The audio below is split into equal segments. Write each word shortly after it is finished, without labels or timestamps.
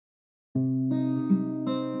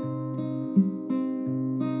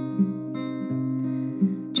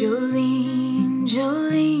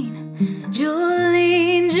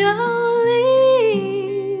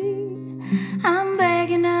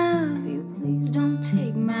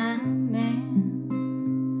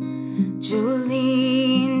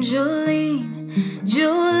Jolene,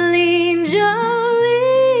 Jolene, Jolene.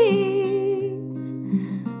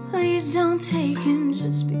 Please don't take him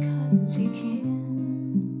just because you can.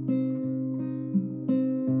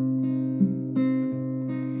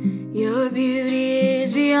 Your beauty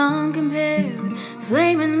is beyond compare, with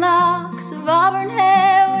flaming locks of auburn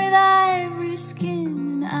hair, with ivory skin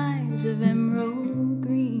and eyes of emerald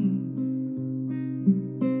green.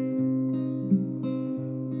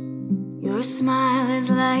 Your smile is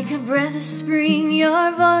like a breath of spring,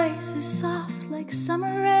 your voice is soft like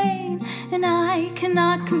summer rain, and I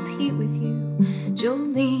cannot compete with you,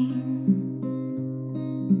 Jolene.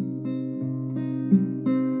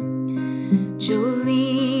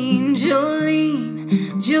 Jolene, Jolene,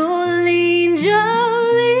 Jolene,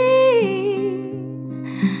 Jolene.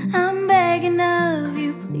 I'm begging of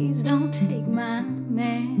you, please don't take my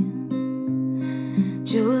man.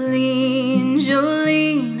 Jolene,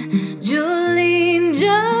 Jolene, Jolene,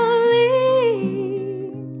 Jolene.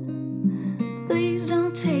 Please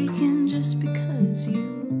don't take him just because you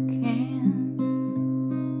can.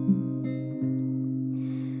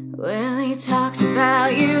 Well, he talks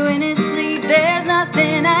about you in his sleep. There's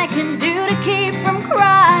nothing I can do to keep from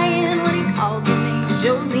crying when he calls your name,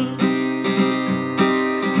 Jolene.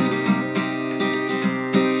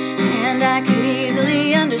 And I could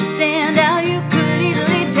easily understand how you could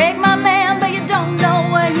easily take my man, but you don't know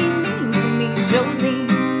what he means to me, Jolene.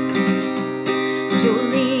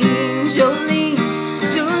 Jolene, Jolene,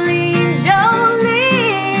 Jolene,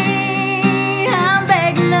 Jolene. I'm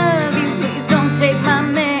begging of you, please don't take my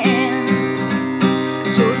man.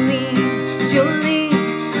 Jolene, Jolene,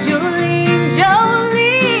 Jolene,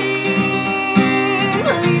 Jolene.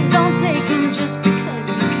 Please don't take him just because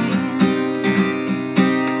you can.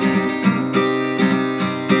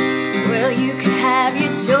 Well, you could have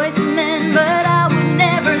your choice of men, but I would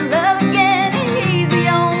never love again. He's the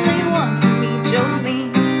only one for me,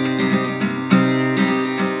 Jolene.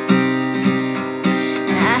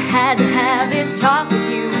 And I had to have this talk with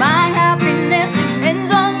you. My happiness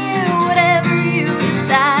depends on you, whatever you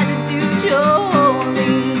decide to do,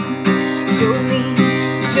 Jolene. Jolene,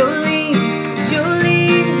 Jolene,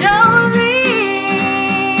 Jolene, Jolene.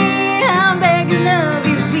 I'm begging of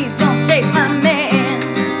you, please don't take my man.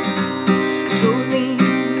 Jolene,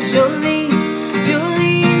 Jolene,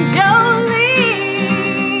 Jolene, Jolene.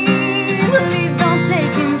 Please don't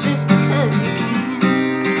take him just because you can.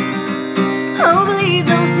 Oh, please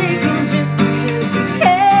don't take him just because you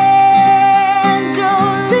can,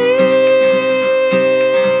 Jolene.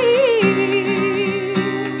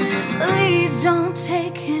 Please don't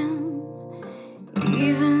take